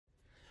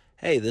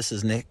Hey, this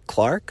is Nick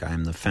Clark.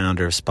 I'm the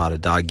founder of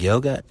Spotted Dog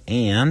Yoga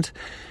and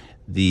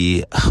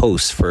the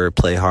host for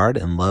Play Hard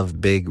and Love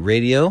Big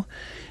Radio.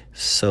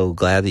 So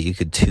glad that you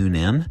could tune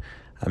in.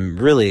 I'm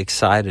really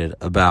excited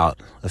about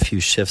a few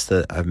shifts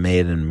that I've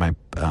made in my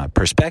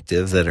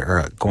perspective that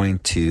are going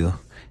to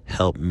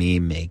help me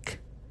make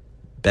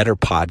better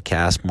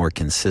podcasts more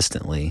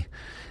consistently.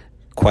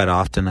 Quite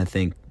often, I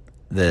think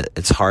that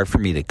it's hard for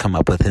me to come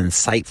up with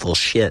insightful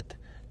shit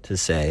to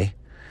say.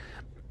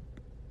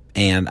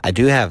 And I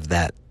do have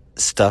that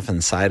stuff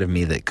inside of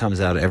me that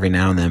comes out every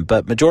now and then.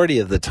 But majority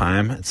of the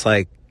time, it's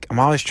like I'm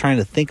always trying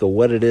to think of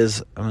what it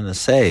is I'm going to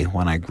say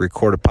when I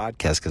record a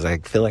podcast because I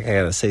feel like I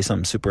got to say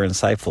something super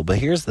insightful. But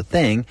here's the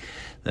thing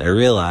that I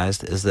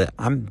realized is that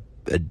I'm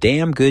a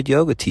damn good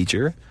yoga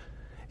teacher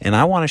and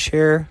I want to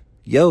share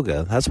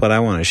yoga. That's what I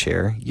want to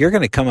share. You're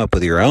going to come up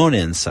with your own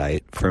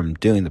insight from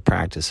doing the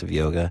practice of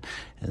yoga.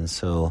 And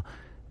so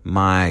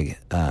my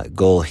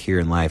goal here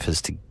in life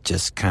is to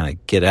just kind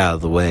of get out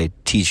of the way,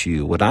 teach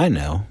you what I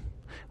know,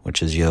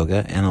 which is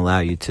yoga, and allow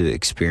you to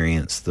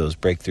experience those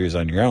breakthroughs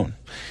on your own.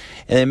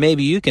 And then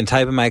maybe you can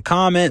type in my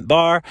comment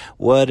bar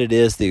what it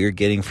is that you're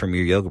getting from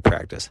your yoga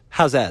practice.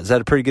 How's that? Is that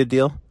a pretty good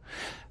deal?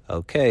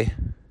 Okay.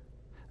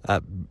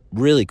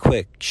 Really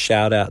quick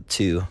shout out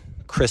to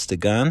Krista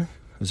Gunn,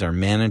 who's our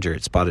manager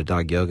at Spotted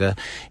Dog Yoga.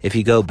 If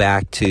you go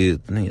back to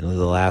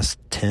the last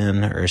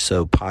 10 or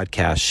so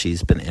podcasts,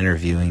 she's been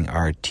interviewing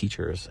our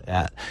teachers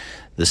at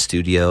the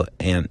studio,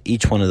 and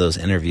each one of those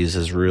interviews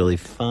is really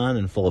fun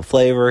and full of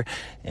flavor,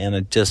 and I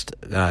just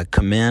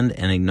commend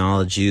and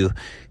acknowledge you,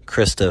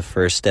 Krista,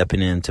 for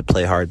stepping in to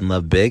Play Hard and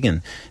Love Big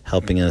and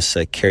helping us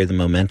carry the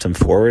momentum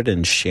forward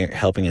and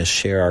helping us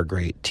share our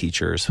great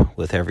teachers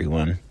with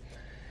everyone.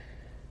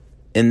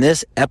 In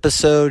this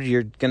episode,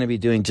 you're going to be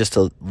doing just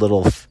a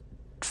little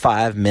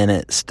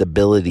 5-minute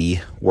stability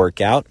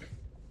workout.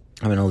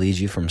 I'm going to lead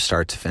you from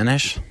start to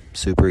finish.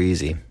 Super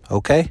easy.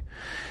 Okay?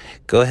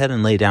 Go ahead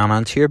and lay down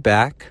onto your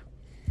back.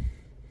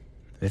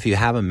 If you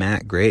have a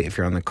mat, great. If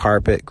you're on the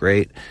carpet,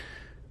 great.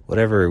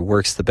 Whatever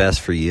works the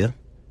best for you.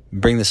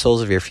 Bring the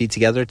soles of your feet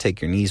together.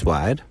 Take your knees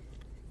wide.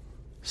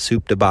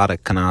 Supta Baddha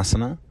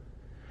Konasana.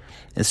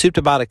 In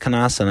Supta Baddha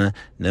Konasana,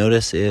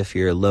 notice if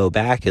your low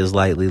back is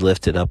lightly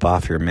lifted up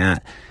off your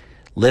mat.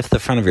 Lift the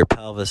front of your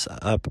pelvis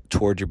up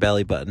toward your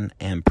belly button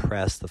and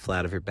press the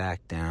flat of your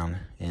back down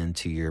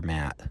into your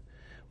mat.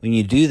 When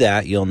you do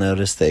that, you'll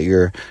notice that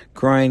your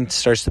groin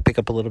starts to pick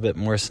up a little bit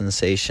more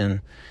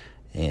sensation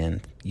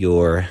and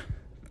your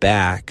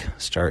back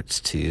starts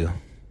to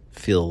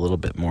feel a little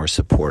bit more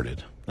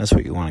supported. That's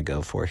what you want to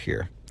go for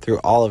here through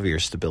all of your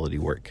stability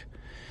work.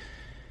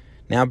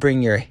 Now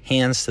bring your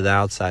hands to the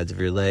outsides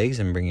of your legs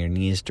and bring your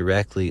knees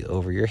directly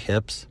over your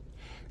hips.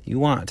 You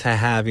want to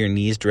have your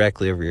knees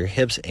directly over your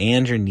hips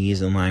and your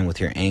knees in line with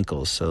your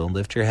ankles. So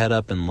lift your head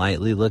up and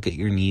lightly look at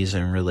your knees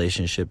in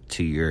relationship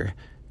to your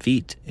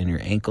feet and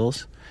your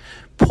ankles.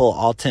 Pull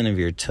all 10 of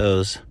your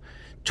toes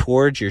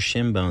towards your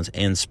shin bones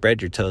and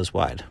spread your toes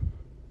wide.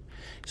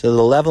 So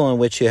the level in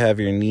which you have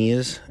your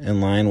knees in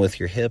line with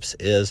your hips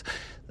is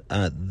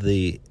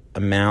the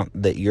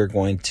amount that you're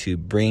going to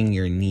bring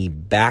your knee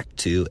back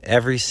to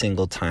every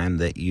single time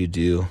that you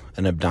do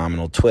an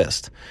abdominal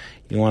twist.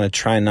 You want to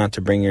try not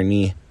to bring your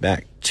knee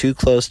back too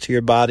close to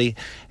your body,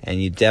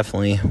 and you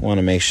definitely want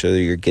to make sure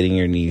that you're getting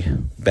your knee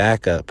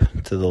back up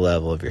to the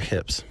level of your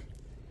hips.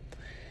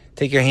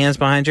 Take your hands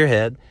behind your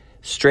head.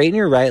 Straighten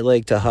your right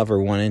leg to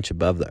hover 1 inch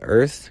above the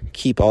earth.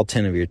 Keep all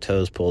 10 of your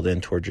toes pulled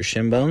in towards your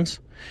shin bones.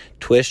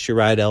 Twist your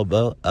right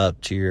elbow up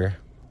to your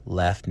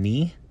left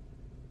knee.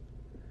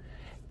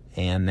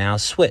 And now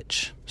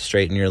switch.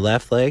 Straighten your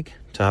left leg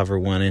to hover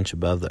 1 inch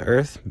above the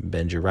earth.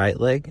 Bend your right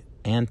leg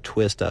and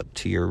twist up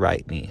to your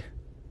right knee.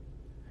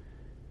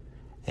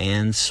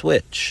 And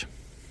switch.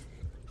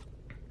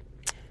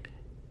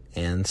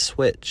 And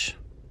switch.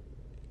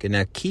 Okay,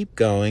 now keep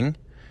going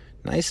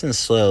nice and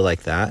slow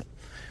like that.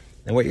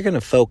 And what you're going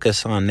to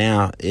focus on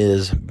now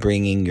is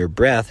bringing your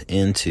breath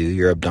into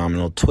your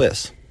abdominal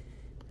twist.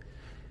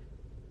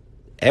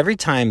 Every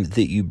time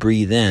that you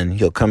breathe in,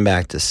 you'll come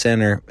back to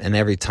center, and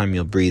every time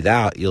you'll breathe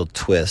out, you'll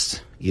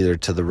twist either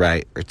to the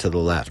right or to the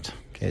left.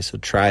 Okay, so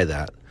try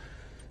that.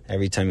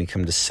 Every time you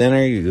come to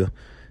center, you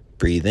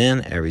breathe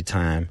in. Every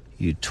time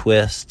you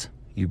twist,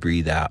 you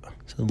breathe out.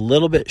 So a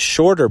little bit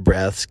shorter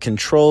breaths,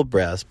 controlled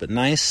breaths, but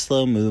nice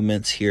slow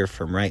movements here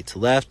from right to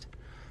left.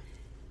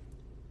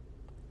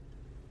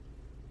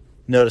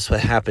 Notice what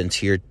happened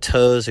to your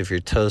toes. If your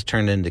toes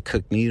turned into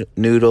cooked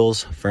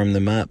noodles, firm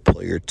them up.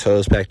 Pull your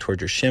toes back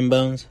towards your shin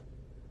bones.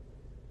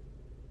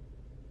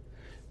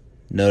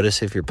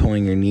 Notice if you're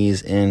pulling your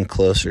knees in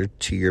closer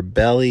to your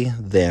belly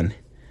than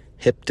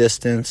hip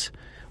distance.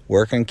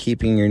 Work on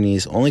keeping your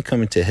knees only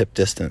coming to hip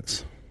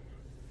distance.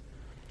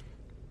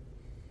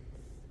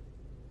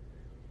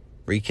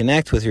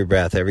 Reconnect with your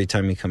breath. Every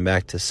time you come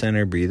back to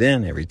center, breathe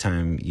in. Every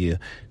time you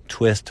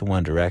twist to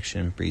one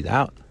direction, breathe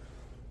out.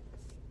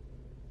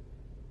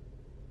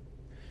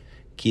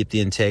 Keep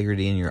the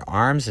integrity in your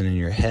arms and in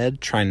your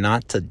head. Try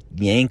not to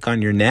yank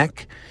on your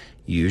neck.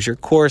 Use your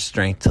core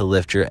strength to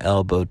lift your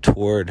elbow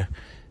toward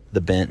the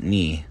bent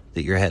knee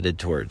that you're headed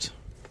towards.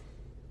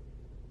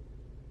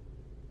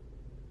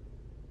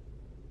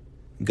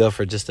 Go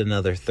for just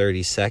another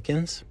 30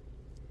 seconds.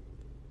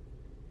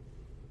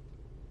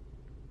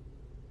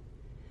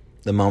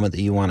 The moment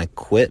that you want to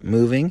quit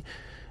moving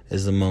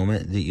is the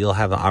moment that you'll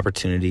have an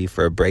opportunity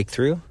for a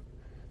breakthrough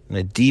and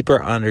a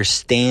deeper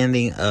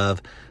understanding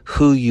of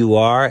who you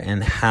are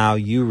and how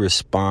you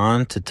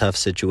respond to tough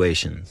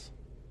situations.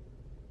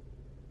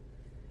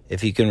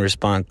 If you can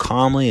respond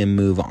calmly and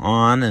move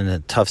on in a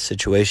tough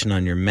situation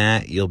on your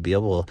mat, you'll be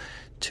able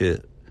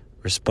to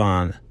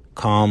respond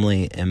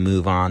calmly and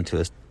move on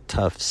to a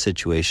tough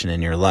situation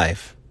in your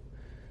life.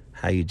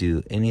 How you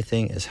do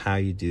anything is how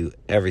you do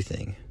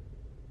everything.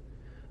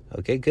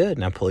 Okay, good.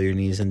 Now pull your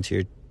knees into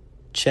your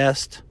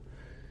chest.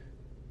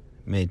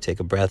 You may take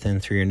a breath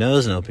in through your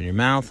nose and open your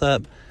mouth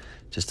up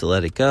just to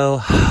let it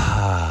go.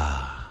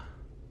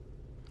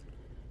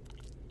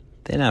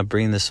 Then now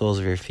bring the soles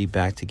of your feet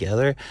back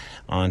together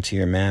onto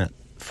your mat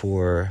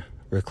for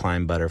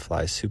reclined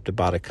butterfly, Supta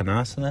Baddha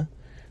Konasana,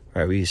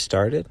 right where you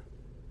started.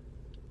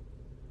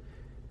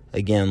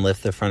 Again,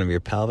 lift the front of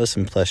your pelvis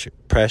and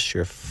press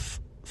your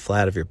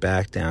flat of your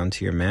back down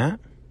to your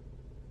mat.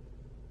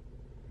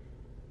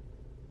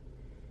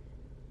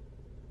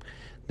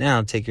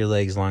 Now take your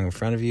legs long in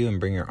front of you and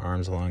bring your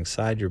arms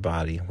alongside your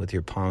body with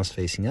your palms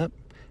facing up.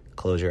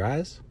 Close your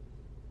eyes.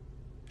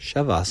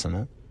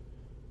 Shavasana.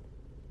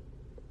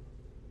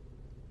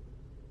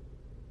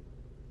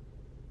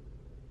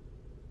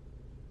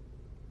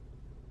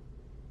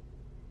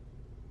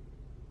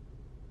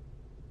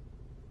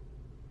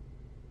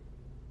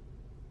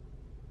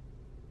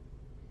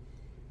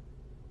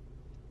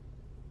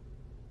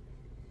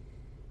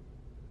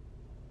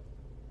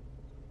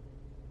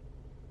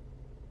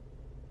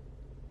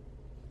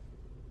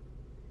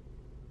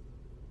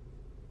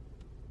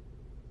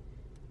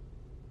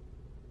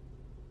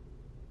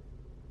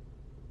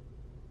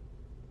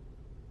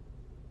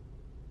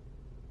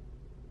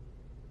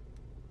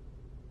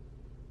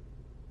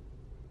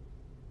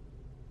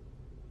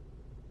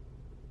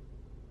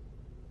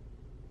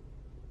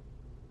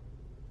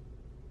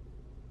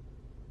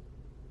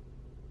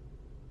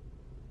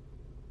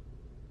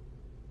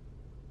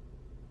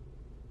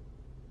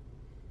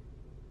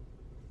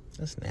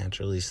 Just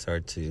naturally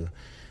start to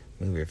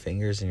move your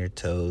fingers and your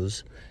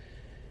toes.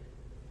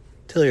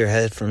 Tilt your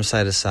head from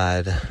side to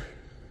side.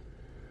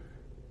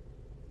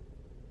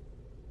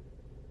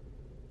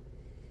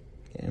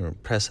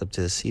 And press up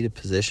to the seated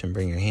position.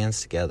 Bring your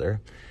hands together.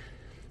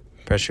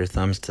 Press your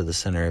thumbs to the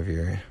center of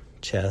your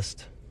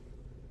chest.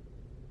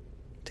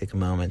 Take a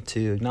moment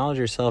to acknowledge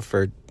yourself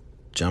for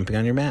jumping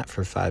on your mat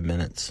for 5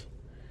 minutes.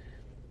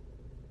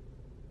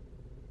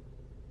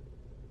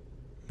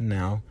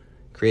 Now,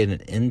 create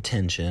an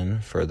intention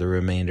for the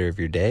remainder of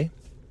your day.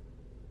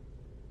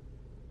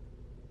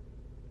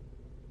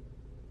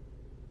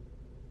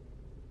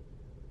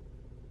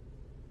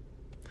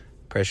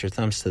 Press your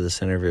thumbs to the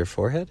center of your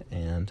forehead,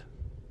 and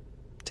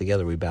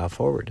together we bow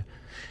forward.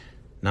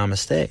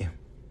 Namaste.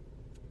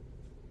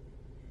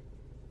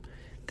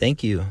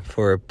 Thank you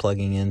for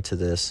plugging into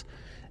this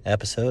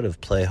episode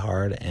of Play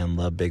Hard and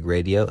Love Big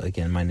Radio.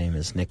 Again, my name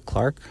is Nick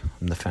Clark.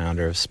 I'm the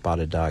founder of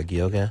Spotted Dog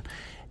Yoga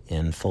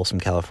in Folsom,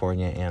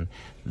 California, and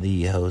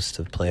the host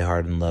of Play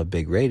Hard and Love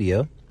Big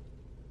Radio.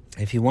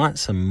 If you want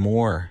some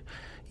more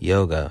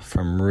yoga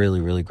from really,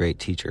 really great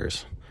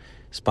teachers,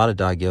 Spotted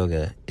Dog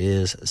Yoga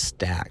is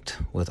stacked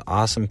with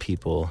awesome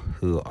people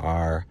who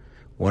are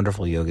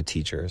wonderful yoga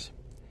teachers.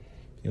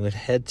 You would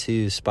head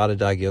to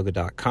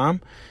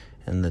spotteddogyoga.com.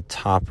 In the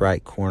top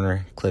right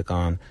corner, click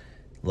on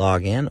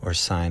log in or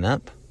sign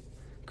up,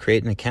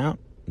 create an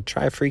account, and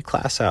try a free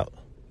class out.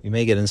 You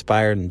may get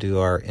inspired and do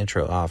our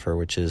intro offer,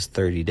 which is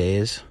 30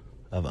 days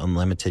of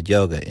unlimited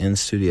yoga in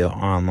studio,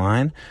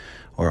 online,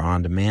 or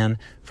on demand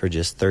for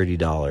just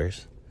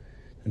 $30.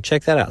 And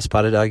check that out,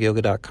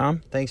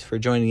 spotteddogyoga.com. Thanks for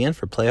joining in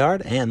for Play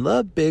Hard and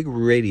Love Big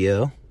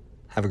Radio.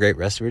 Have a great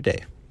rest of your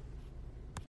day.